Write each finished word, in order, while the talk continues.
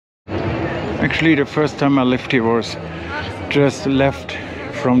Actually, the first time I lived here was just left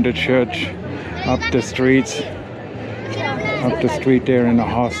from the church up the street there in a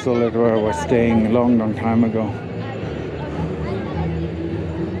hostel that where I was staying a long time ago.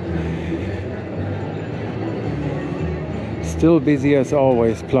 Still busy as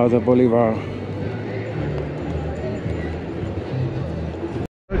always, Plaza Bolivar.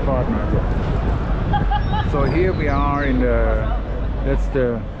 So here we are in that's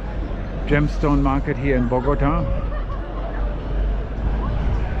the gemstone market here in Bogota.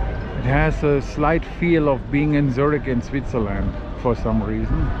 It has a slight feel of being in Zurich in Switzerland for some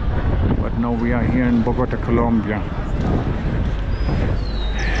reason. But no, we are here in Bogota, Colombia.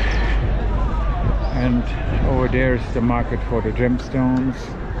 And over there is the market for the gemstones.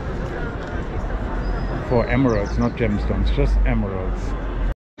 For emeralds, not gemstones, just emeralds.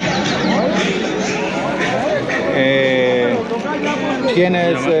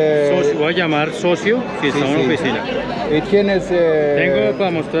 Voy a llamar socio si está en una oficina. Tienes, tengo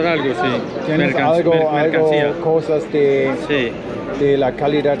para mostrar algo, sí. Tienes Mercancía. Cosas de la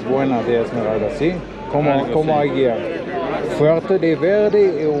calidad buena de esmeralda, ¿sí? Como aquí. Fuerte de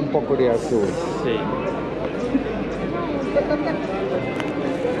verde y un poco de azul. Sí.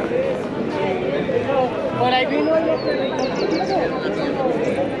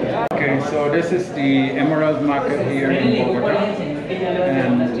 Okay, so this is the emerald market here in Bogota,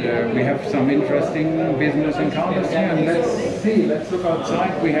 and we have some interesting business encounters here. And let's look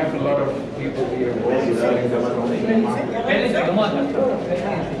outside. We have a lot of people here also selling their stones.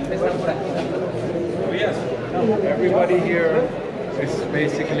 Everybody here is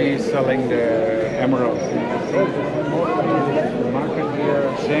basically selling the emeralds. The market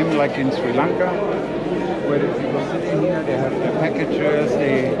here, same like in Sri Lanka, where the people sitting here, they have their packages,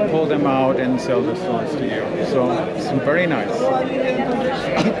 they pull them out and sell the stones to you. So it's very nice.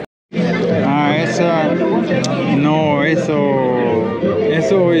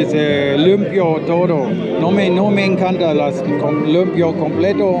 Eso es limpio todo. No me encanta las limpio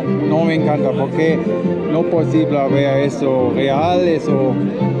completo, no me encanta porque no es posible ver eso real, eso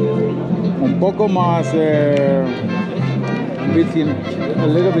un poco más, a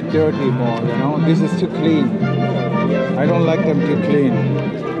little bit dirty more, you know. This is too clean. I don't like them too clean.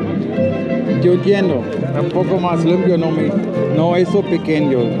 Yo entiendo, un poco más limpio no eso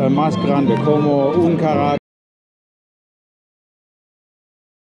pequeño, más grande, como un carat.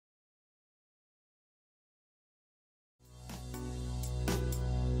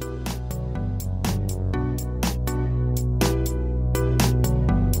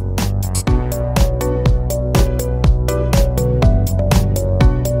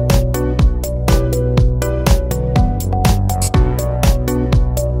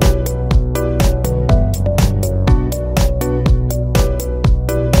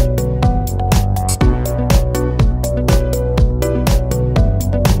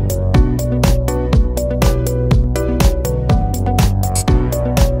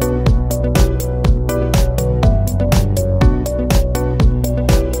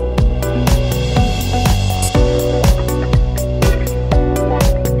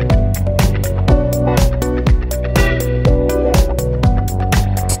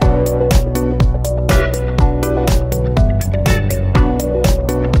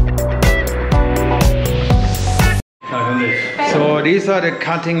 So these are the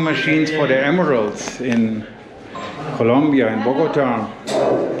cutting machines for the emeralds in Colombia, in Bogota.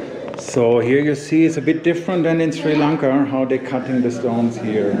 So here you see it's a bit different than in Sri Lanka, how they're cutting the stones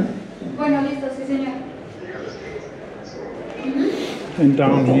here. And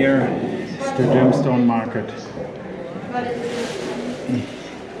down here is the gemstone market.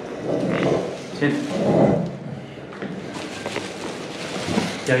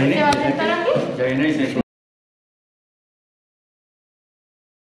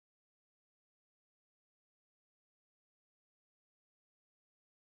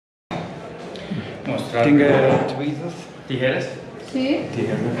 ¿Tweezers? ¿Tijeras? Sí.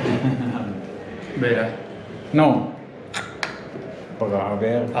 Tijeras. Verá. No. Para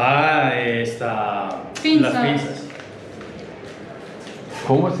ver. Ah, Pinzas. Las pinzas.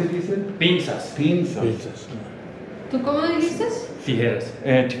 ¿Cómo se dice? Pinzas. Pinzas. ¿Tú cómo dijiste? Tijeras.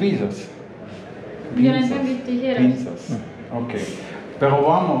 Tweezers. Yo no entendí tijeras. Pinzas. Ok.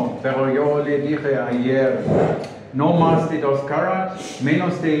 Pero yo le dije ayer, no más de 2 carats,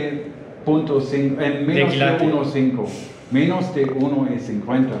 menos de 0.5, menos de 1.5, menos de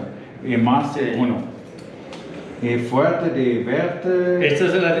 1.50 y más de 1. Y fuerte de verde. Esta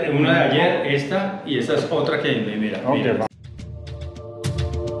es una de ayer, esta y esta es otra que mira. Okay, mira.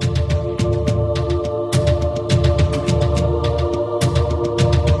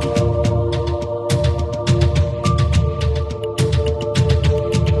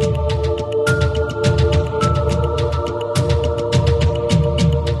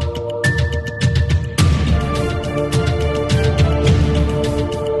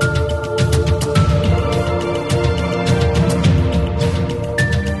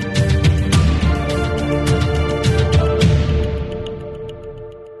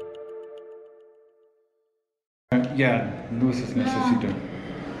 Luces No. necesito.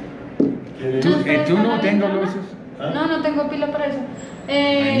 ¿Quieres? ¿Tú no tengo linterna? luces? No, no tengo pila para eso.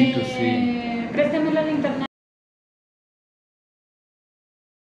 I need to see. Préstame la linterna.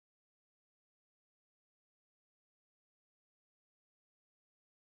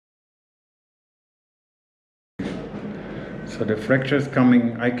 So the fractures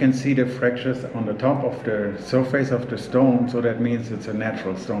coming, I can see the fractures on the top of the surface of the stone, so that means it's a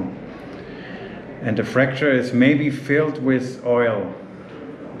natural stone. And the fracture is maybe filled with oil.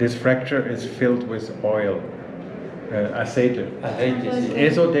 This fracture is filled with oil, aceite. Aceite, sí.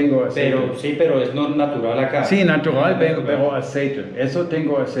 Eso tengo aceite. Pero sí, pero es no natural acá. Sí, natural, pero Natural. aceite. Eso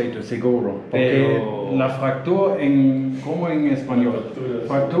tengo aceite, seguro. Porque Pero- la fractura en, ¿cómo en español?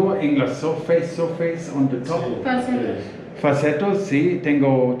 Fractura en la surface on the top. Facetos, sí,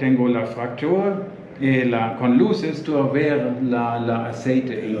 tengo la fractura. Con luces tú vas a ver la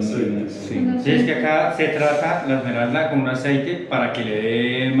aceite. Sí. Sí, es que acá se trata la esmeralda con un aceite para que le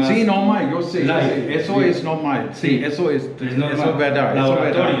dé más... Sí, normal, yo sé. Light. Eso Sí. es normal. Sí, eso es normal. eso es verdad. eso es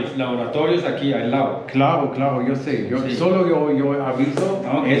verdad. Laboratorios aquí al lado. Claro, yo sé. Sí. Solo yo aviso,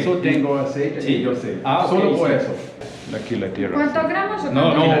 Ah, ok. eso tengo aceite Sí. y yo sé. Ah, ok, Solo por sí. eso. La quilatera. ¿Cuántos gramos o No,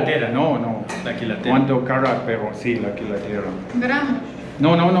 cuántos quilatera. No. La quilatera. ¿Cuánto carat? Pero sí, la quilatera. gramos?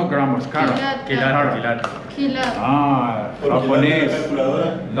 No, gramos, carat. Quilate. Quilat. Ah, ¿Por qué la japonés.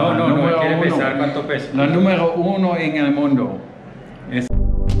 calculadora? No, Número quiere uno. pensar cuánto pesa. La número 1 en el mundo.